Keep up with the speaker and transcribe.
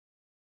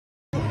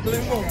We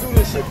gonna do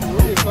this shit for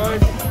real, man.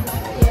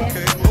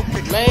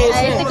 Man,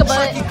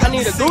 I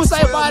need a goose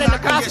ain't bought in the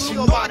costume. We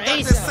gonna buy the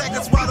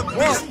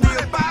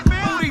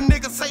Who these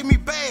niggas say me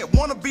bad,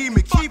 wanna be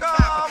me, keep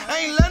clapping. I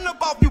ain't letting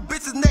up off you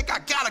bitches' neck, I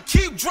gotta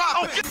keep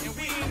dropping.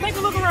 Take a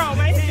look around,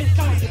 man.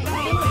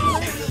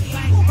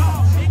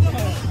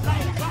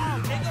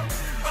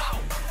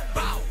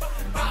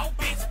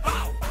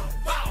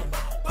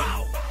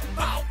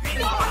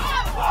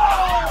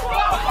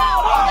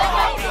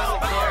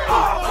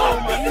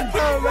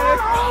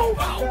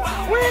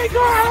 We ain't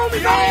going home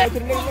again.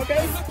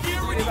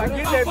 If I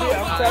get that bitch,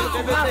 I'm trying to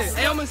do that.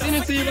 Hey, I'm gonna send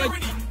it to you like.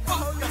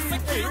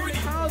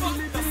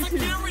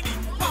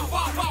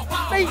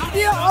 They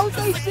still on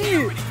they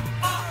shit.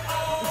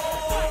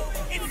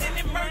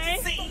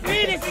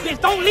 Read this bitch,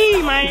 don't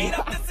leave, man.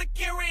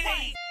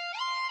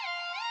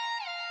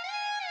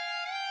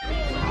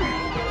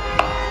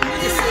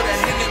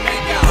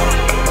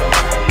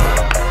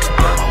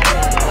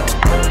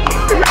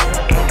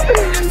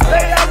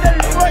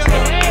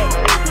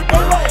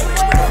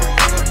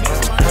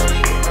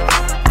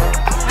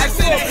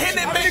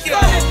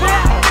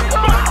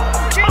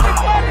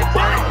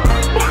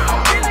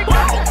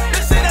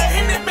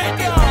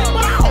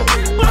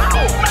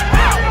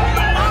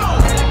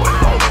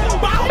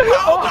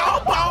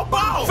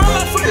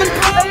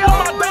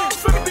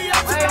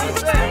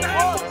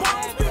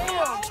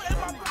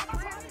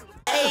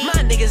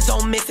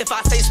 Don't miss if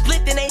I say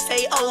split, then they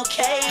say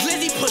okay.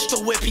 Glizzy pushed the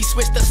whip, he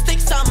switched the stick,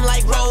 something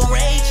like road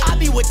rage. I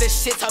be with the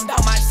shit, I'm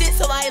about my shit,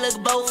 so I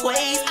look both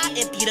ways. I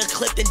empty the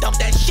clip, then dump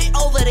that shit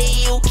over the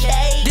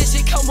UK. This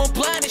shit come on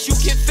blindness, you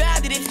can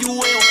find it if you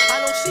will.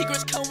 I know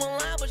secrets come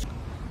online, but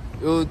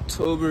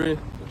YouTuber,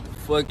 what the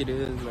fuck it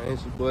is, man?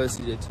 It's your boy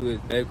CJ2 is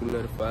back with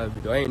another 5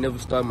 video. I ain't never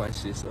started my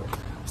shit, so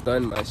I'm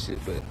starting my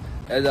shit, but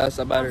as I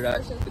saw about it,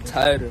 the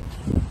title.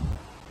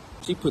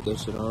 She put that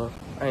shit on.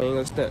 I ain't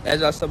gonna stand.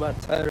 As I saw about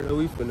the title,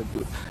 we finna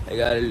do. I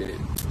got a little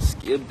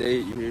skip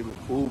date, you hear me?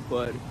 Pool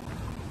party.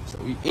 So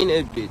we in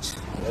that bitch.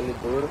 That little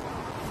brother.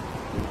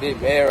 He's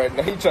big man right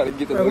now. He trying to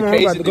get the location.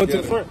 I'm about to go to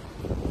the front.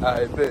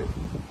 Alright, bet.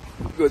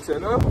 You gonna tell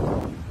them?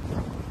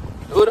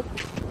 Luda?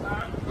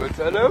 You gonna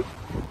tell them?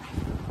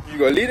 You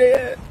gonna leave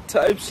that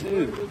type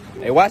shit?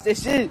 Hey, watch that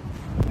shit.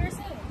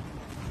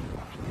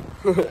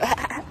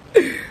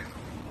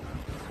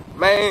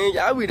 Man,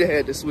 y'all we done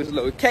had to switch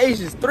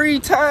locations 3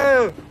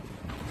 times.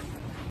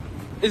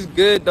 It's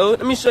good though.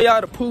 Let me show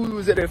y'all the pool we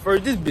was at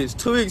first. This bitch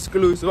too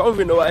exclusive. I don't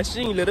even know why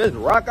she ain't let us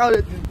rock out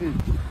at this bitch.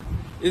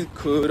 It's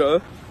cool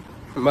though.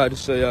 I'm about to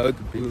show y'all what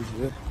the bitch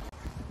is.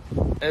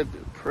 That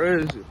bitch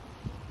pressure.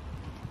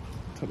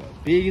 Talk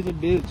about big as a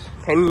bitch.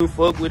 Can't even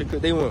fuck with it cause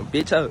they want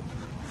bitch out.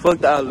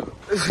 Fuck all of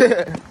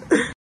them.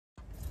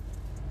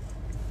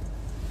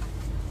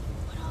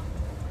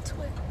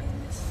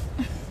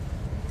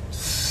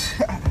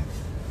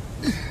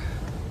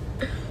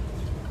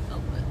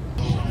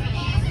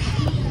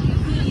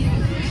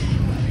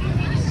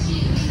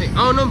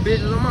 On them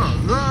bitches, I'm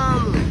on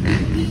drama.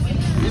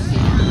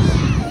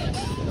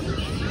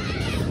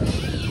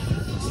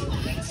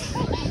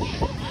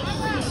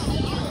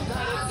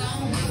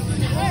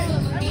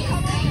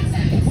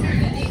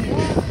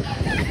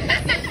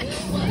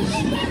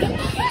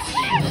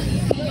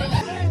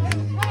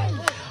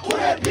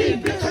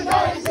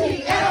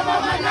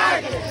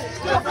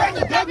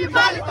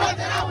 Everybody thought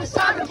that I was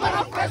sorry, but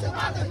I'm fresh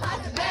about the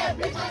life of bad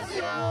bitch.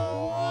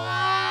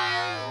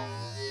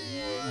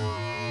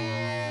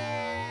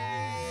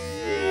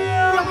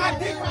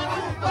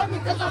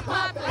 Cause I'm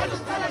poppin', I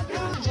just tell a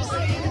bitch, just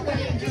say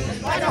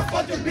anything. Like I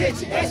fucked a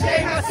bitch, and she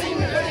ain't not seen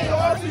me. It ain't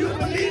hard for you to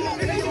believe me,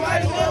 nigga, you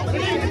might as well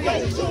believe me.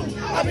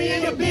 I be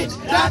in your bitch,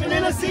 driving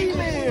in a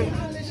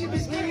cement. She be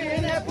swinging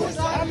in that pussy,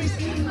 I be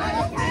sleeping like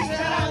a freak,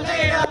 and I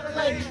lay out the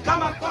lady. Got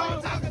my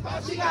phone talking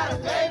about she got a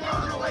baby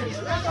on the way.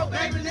 That's your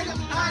baby, nigga,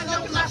 I ain't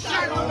up with my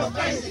shirt on her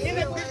face. In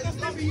that bitch, that's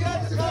gonna be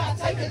up, so I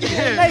take it.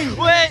 Hey,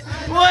 what?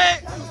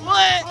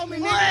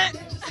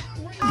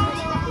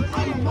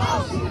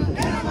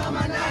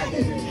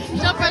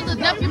 Your first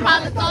nephew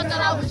probably thought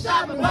that I was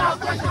shopping, but I'm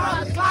fresh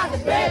around the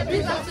closet. Bad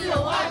bitch, I'm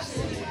still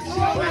watching. She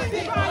always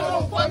think I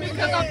don't fuck me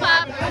cause I'm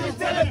poppin'. I just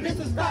tell her bitch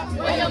to stop me.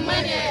 Where your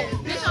money at?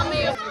 Bitch, I'm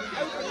here.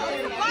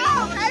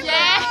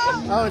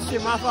 Yeah. Oh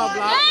shit, my fault,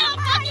 block. Damn,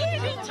 fuck you,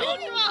 you too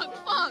drunk.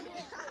 Fuck.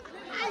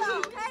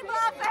 Hey,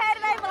 block for head,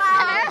 they block.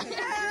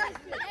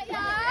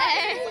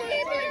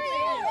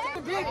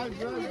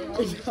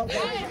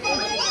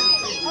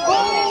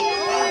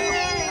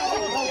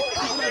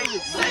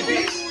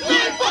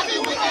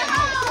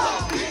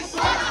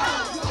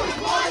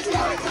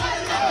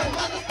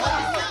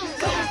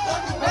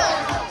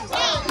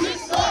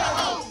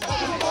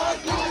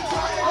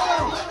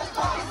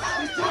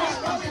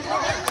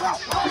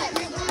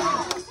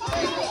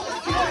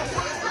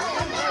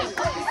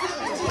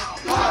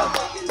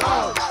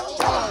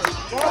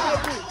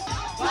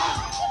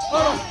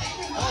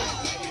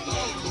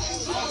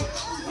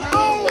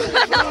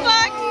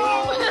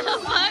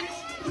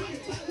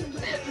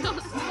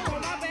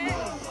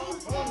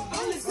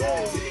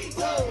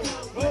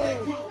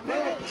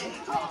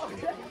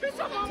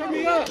 Turn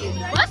me up.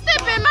 What's that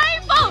been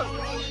made for?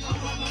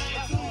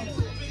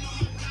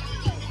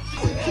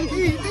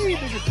 These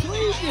niggas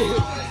tweaking.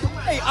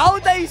 Hey, all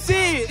they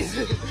said. Hey,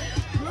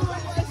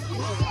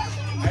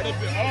 that's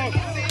been on.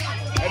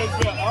 Hey, that's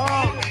been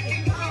on.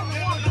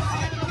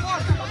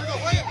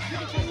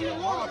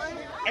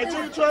 Hey,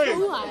 Jigga Train.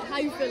 How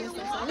you feeling,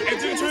 sir? Hey,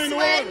 Jigga Train the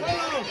water.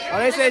 Oh,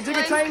 they said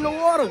Jigga Train the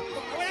water.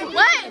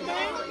 What?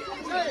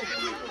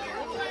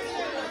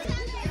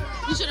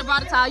 You should have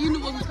brought a towel. You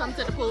knew when we was coming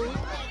to the pool.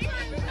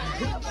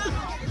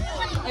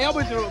 Hey, I'm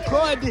going to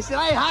record this shit.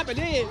 I ain't hopping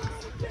in.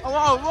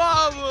 Whoa.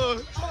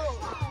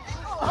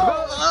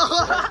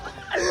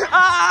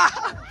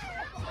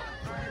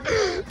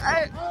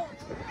 Hey.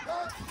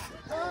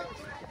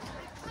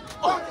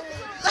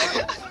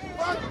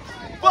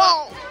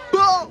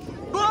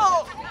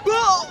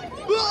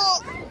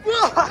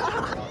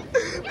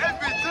 That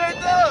bitch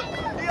turned up.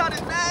 He got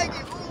his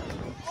baggy.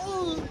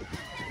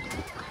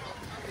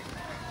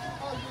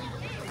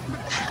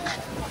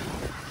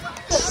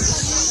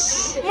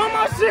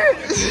 Mama shit.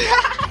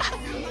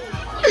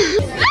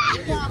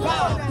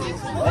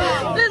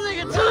 This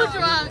nigga too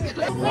drunk.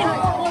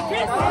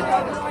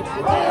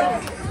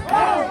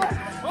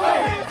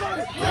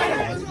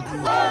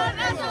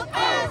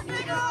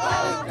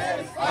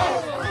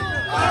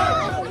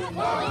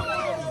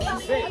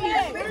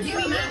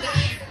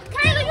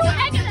 Kayla, you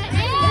acting like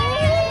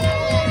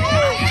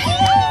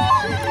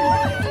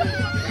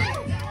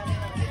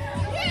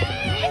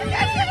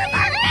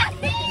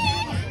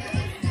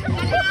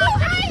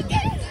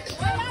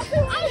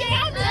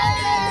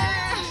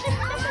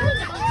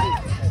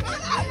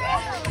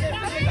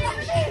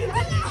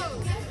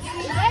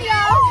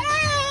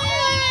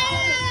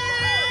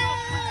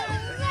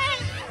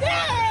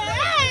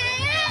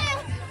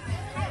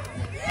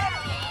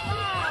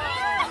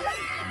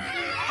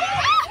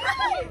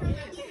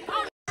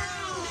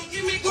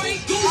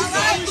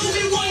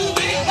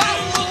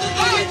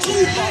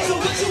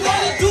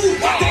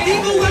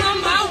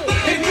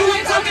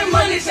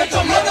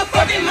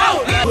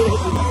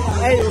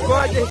Hey,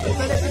 record this.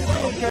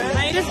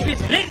 Hey, this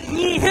bitch lit. You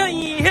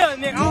ain't here,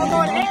 nigga. I don't know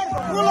what that is,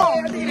 but pull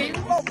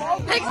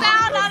on. Take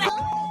sound on it.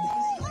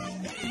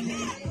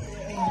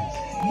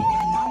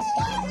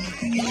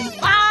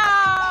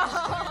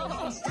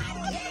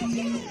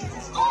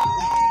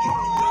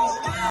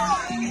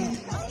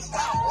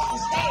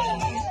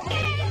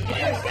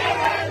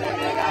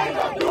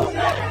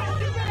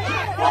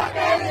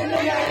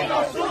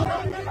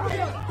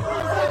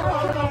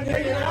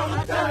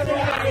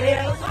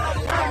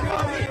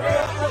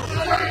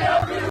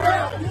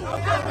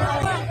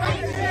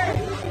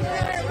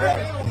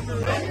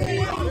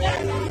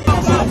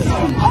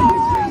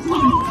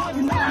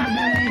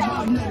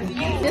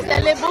 It's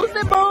that little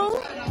boosted boom.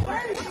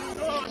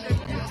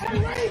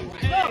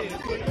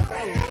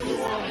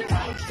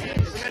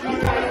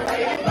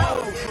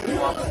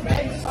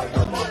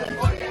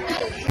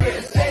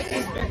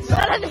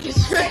 That nigga's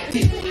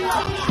tricky.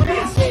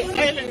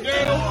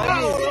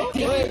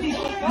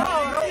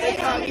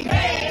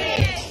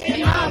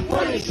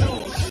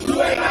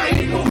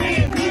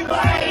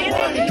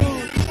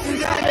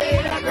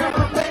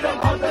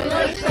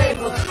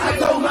 I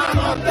told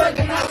mama I'm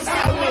thugging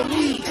outside with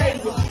me.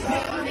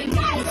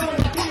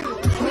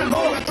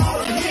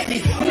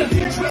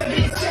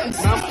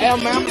 Hey,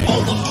 man.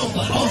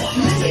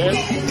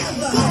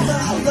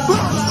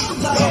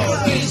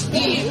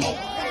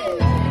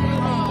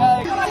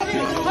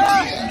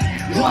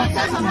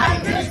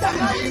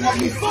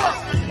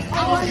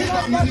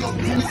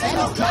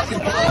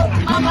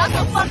 I'm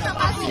also fucked up.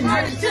 I see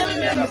her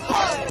chilling in the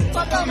park.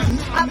 Fuck up.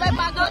 I let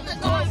my daughter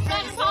go and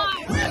spend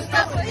hard. Real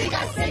stuff, but he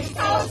got 6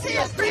 toes. He a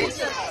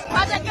preacher.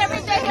 Project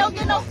every day. He don't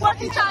get no fuck.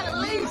 He trying to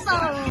leave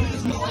some.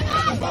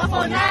 Up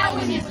on 9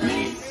 when he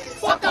bleed.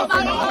 Fuck up.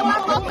 I don't know. I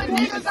fuck with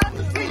niggas on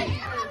the street.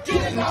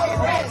 Getting all the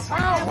rest.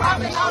 I'm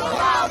robbing all the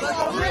wild. But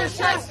the real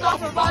shit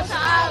stuff about your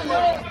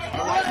eyelid.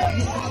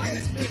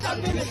 I'm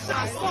in the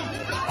shot.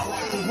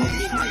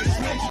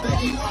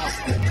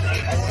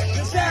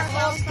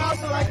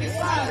 Like it's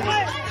silent.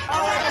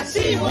 Alright, I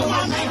see when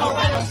my name go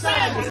right on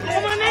silent.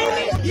 And my name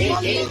is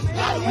Kiki.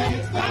 Got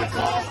women, got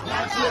cars,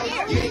 got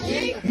children.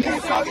 Kiki, new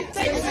talking,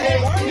 take his head,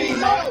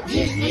 clean up.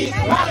 Kiki,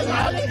 ride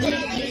around,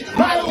 Kiki,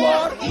 ride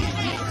water.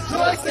 Kiki,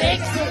 drug sex,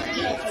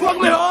 fuck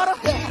with order.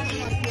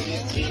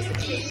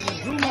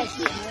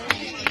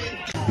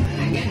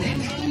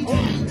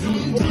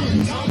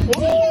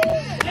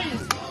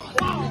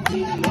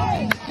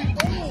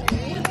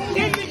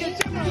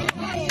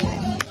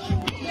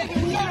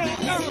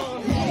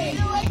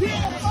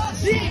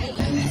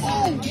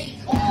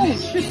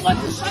 This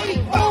fucking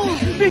shady. Oh,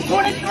 this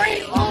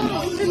 23. Oh,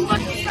 this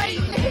fucking shady.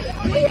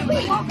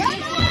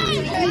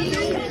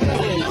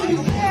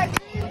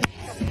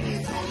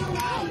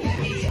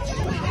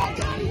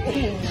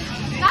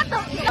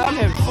 I'm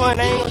having fun.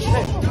 I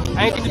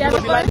ain't get to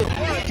be like this.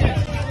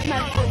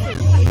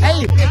 Hey,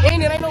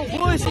 ain't it ain't no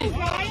bullshit.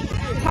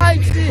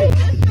 Type shit.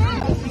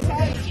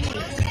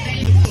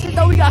 Shit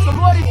though, we got some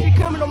more of this shit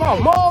coming to my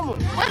mama.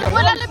 What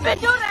that little bitch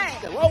do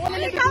that? What that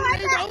little bitch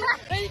do?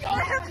 There you go.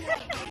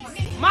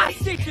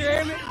 you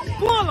hear me?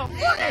 Pull them.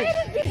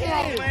 Come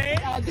on, man.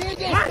 Watch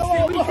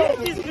it, we hit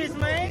this bitch,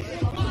 man.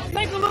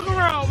 Take a look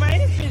around, man.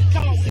 This bitch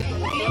talking.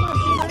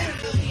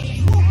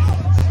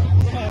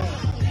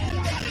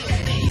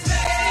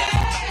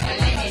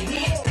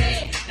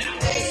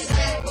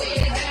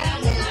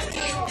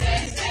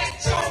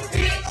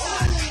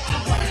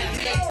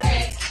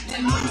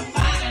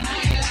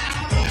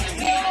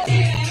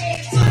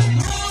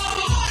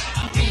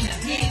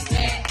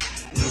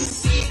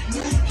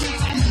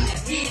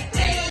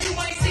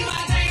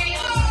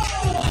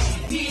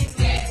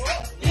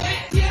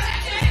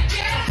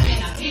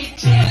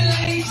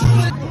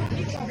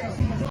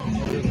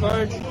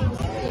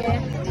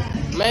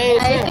 Man,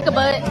 Hey, think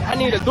about it. I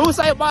need a Dulce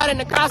bar in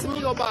the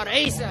Casamigo bar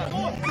ASAP.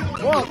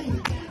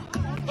 One.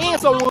 And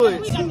some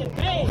woods.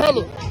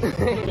 Honey.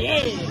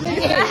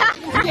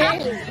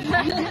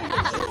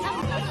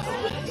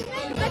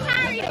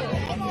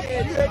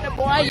 You heard that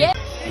boy, yeah?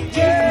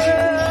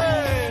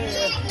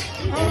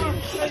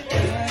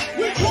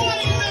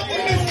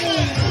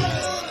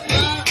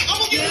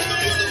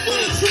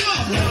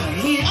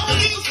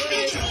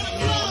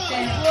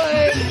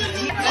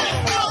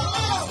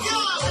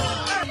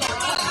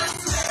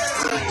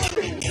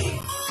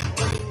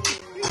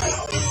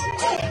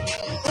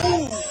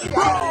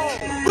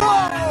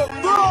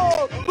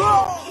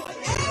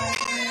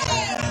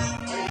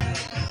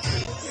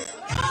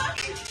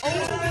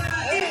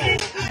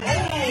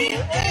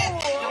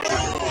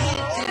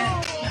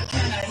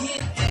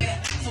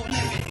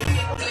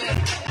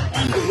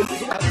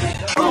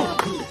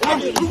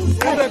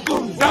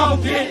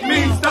 Don't get me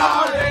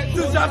started.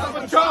 2 shots of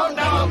Patron,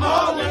 now I'm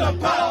all in a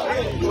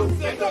party.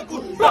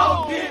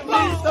 Don't get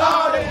me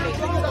started.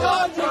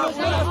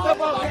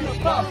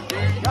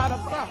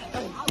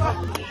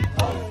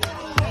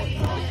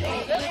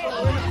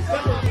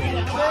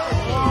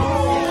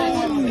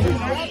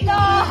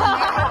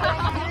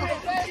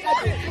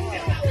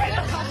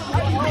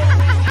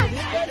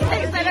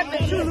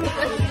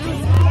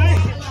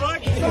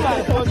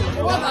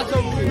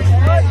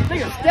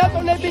 Nigga stepped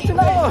on that bitch and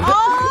all.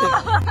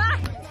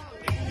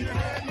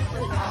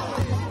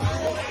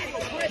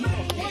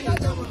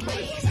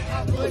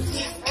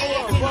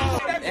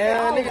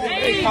 Yeah, nigga,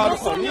 they called the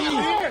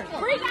police.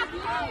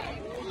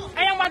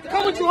 Hey, I'm about to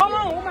come with you. Hold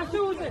on. What my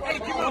shoes at? Hey,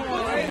 give me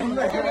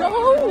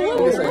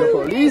Nigga say the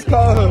police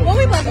called. What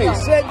we about to Hey, go?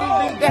 shut this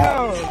bitch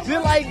down.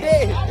 Just like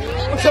that.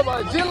 What's up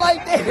about just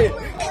like that?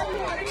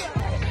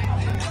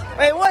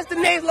 Man, what's the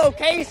next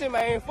location,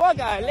 man? Fuck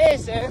out,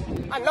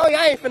 listen. I know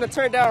y'all ain't finna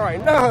turn down right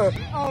now.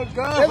 Oh,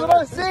 God. That's what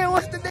I'm saying.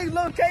 What's the next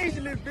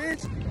location, this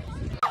bitch?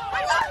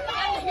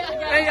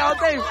 Hey, y'all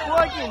think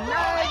fucking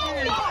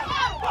nagging.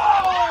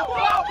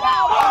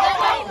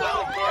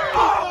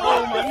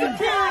 Oh, my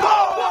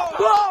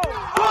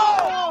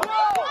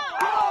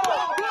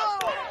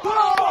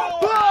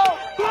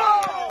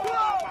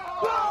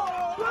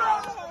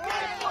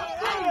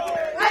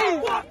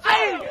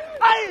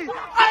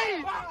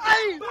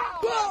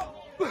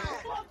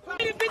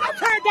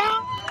Turn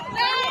down.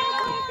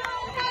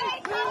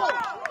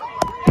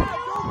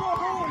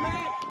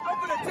 I'm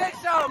gonna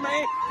text y'all,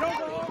 man. Don't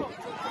go home.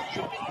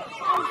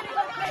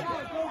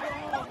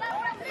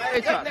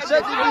 Hey, shut this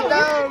bitch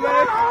down,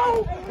 man.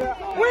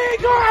 We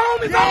ain't going home,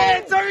 man.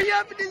 Turn you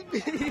up in this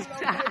bitch.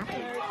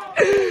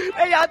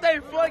 Hey, y'all think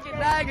fucking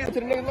nagging to the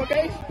nigga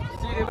location?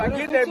 If I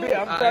get that bitch,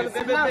 I'm trying to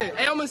send it.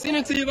 Hey, I'm gonna send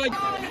it to you like.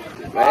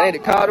 Man, they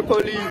call the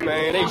police,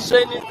 man. They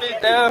shutting this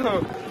bitch down.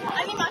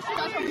 I need my shit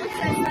on some good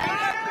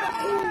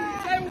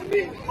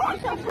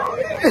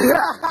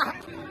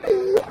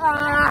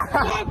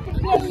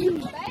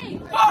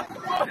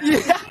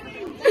Yeah.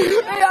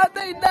 Hey, y'all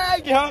think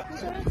nagging, huh?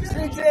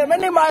 Shit, man,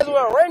 they might as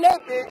well run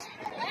that bitch.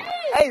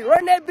 Hey,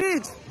 run that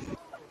bitch.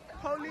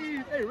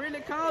 Police, they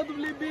really called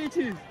them little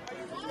bitches.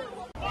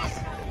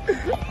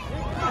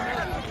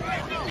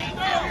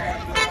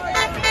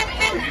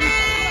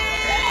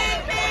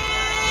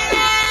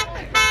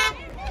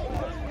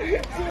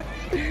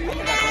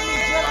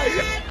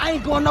 I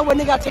ain't going nowhere,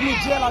 nigga, till me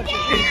jail out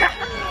here.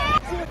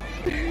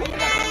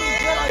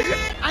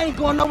 I ain't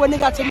going nowhere,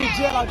 nigga, till me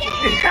jail out here.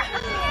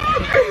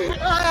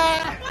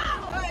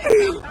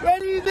 Where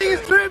these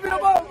niggas tripping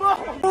about, bro?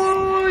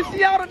 Ooh,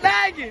 she out of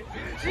nagging.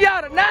 She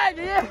out of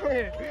nagging, yeah.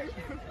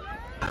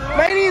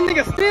 Man, these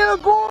niggas still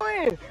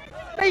going.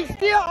 They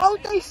still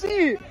out they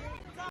shit.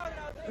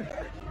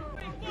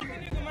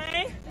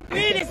 Man,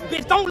 leave this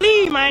bitch. Don't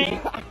leave, man.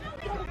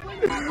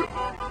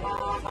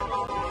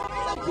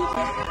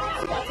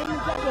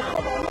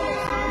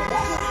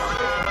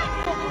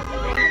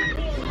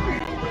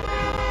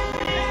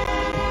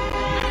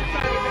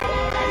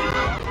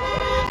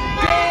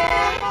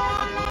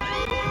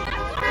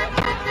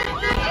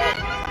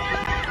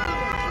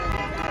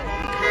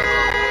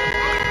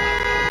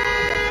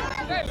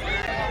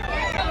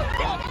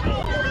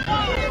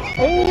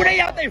 Oh, they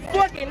out there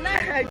fucking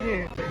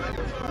nagging.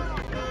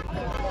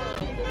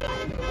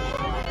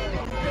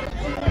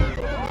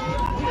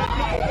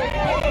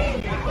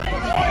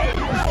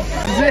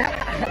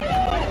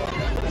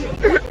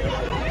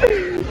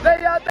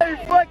 They out there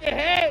fucking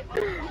head.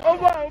 Oh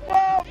my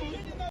God.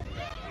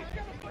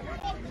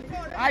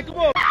 Alright, come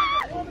on.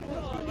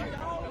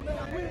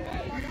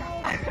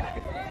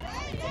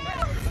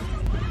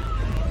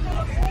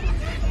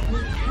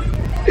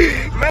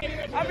 Man,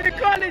 I'm in the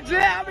car,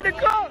 legit. I'm in the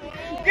car.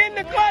 Get in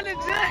the car,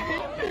 legit.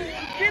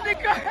 Get in the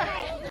car.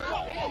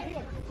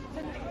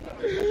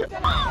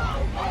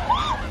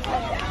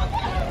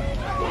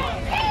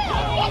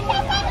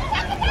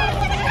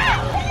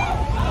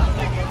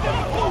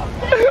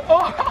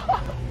 Oh.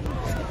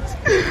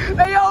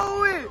 They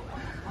over it.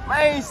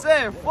 Man,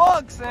 saying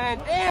fuck,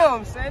 saying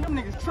damn, saying them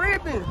niggas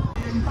tripping.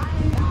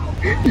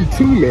 You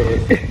too mad.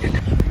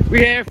 We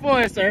had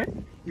fun, sir.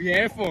 We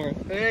had fun.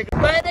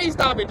 Man, they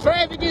stopping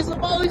traffic and some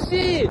more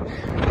shit.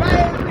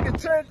 Man,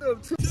 nigga turned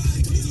up too.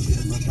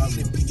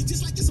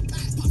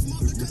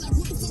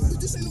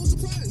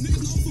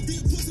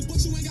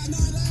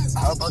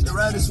 How about the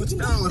riders switch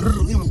down?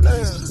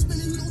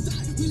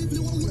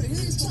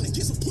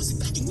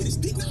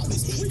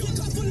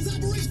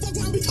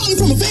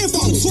 From a van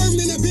phone, swerving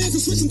in that Benz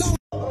and switching down.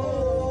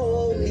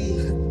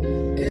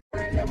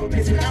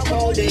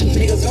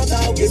 Niggas gon'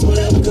 talk, it's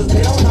whatever, cause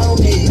they don't know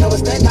me. Never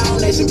stand down,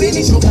 they should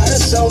really, you gotta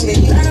show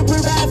me. Gotta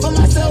provide for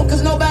myself,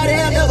 cause nobody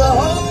else ever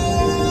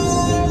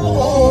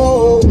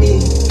hold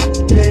me.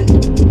 Yeah,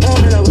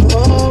 on and over,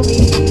 hold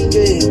me.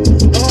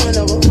 Yeah, on and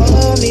over,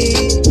 hold me.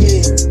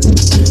 Yeah.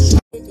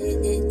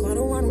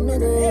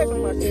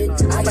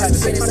 I gotta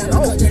say this, I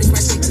know.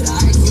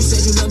 You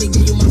said you love me,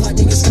 give you my heart,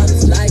 think it's coming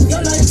for life.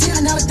 Your loyalty,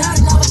 I never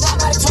die, never die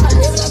by the try.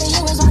 Never loving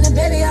you is on the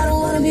baby, I don't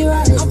wanna be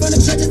right. I'm from the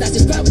trenches, I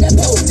just grab that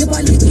boat. Dip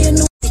my lick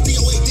in.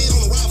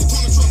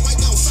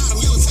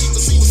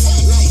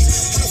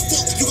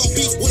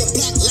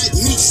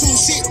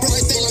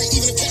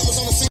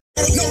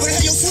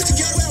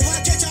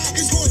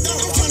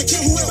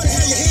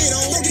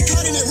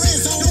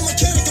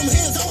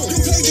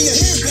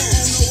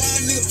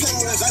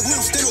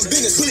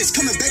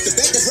 Coming back to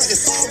back, that's right,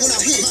 it's fall when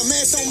I hit. My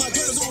man told my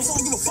girls on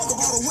phone, give a fuck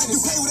about a win. You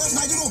play with us,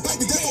 now you gon' back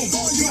me, that's gon'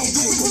 go and you don't do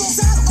it. Pull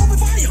outside, open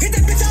fire, hit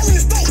that bitch out in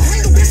the store.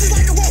 Handle bitches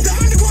like a wall, the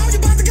underground, you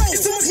about to go.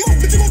 It's too much smoke,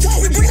 bitch, you gon'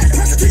 talk. We bring that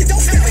pressure till you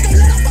don't stop. We gon'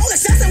 let off all the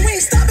shots and we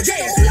ain't stopping.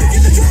 Yeah, hold on,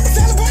 get the drop and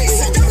celebrate. You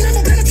so down,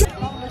 never been a trip.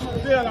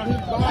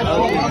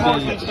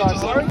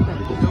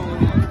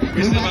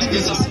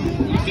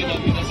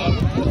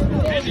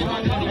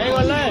 Ain't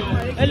gonna lie,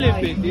 that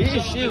little bit did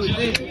shit with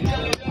this.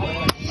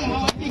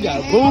 You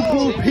got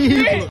boo-boo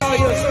people. I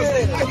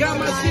got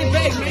my shit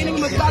back, man. Nigga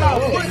must start off.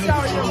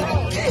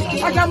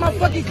 I got my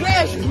fucking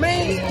glasses,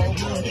 man.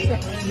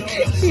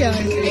 Yeah.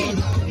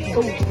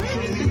 Okay,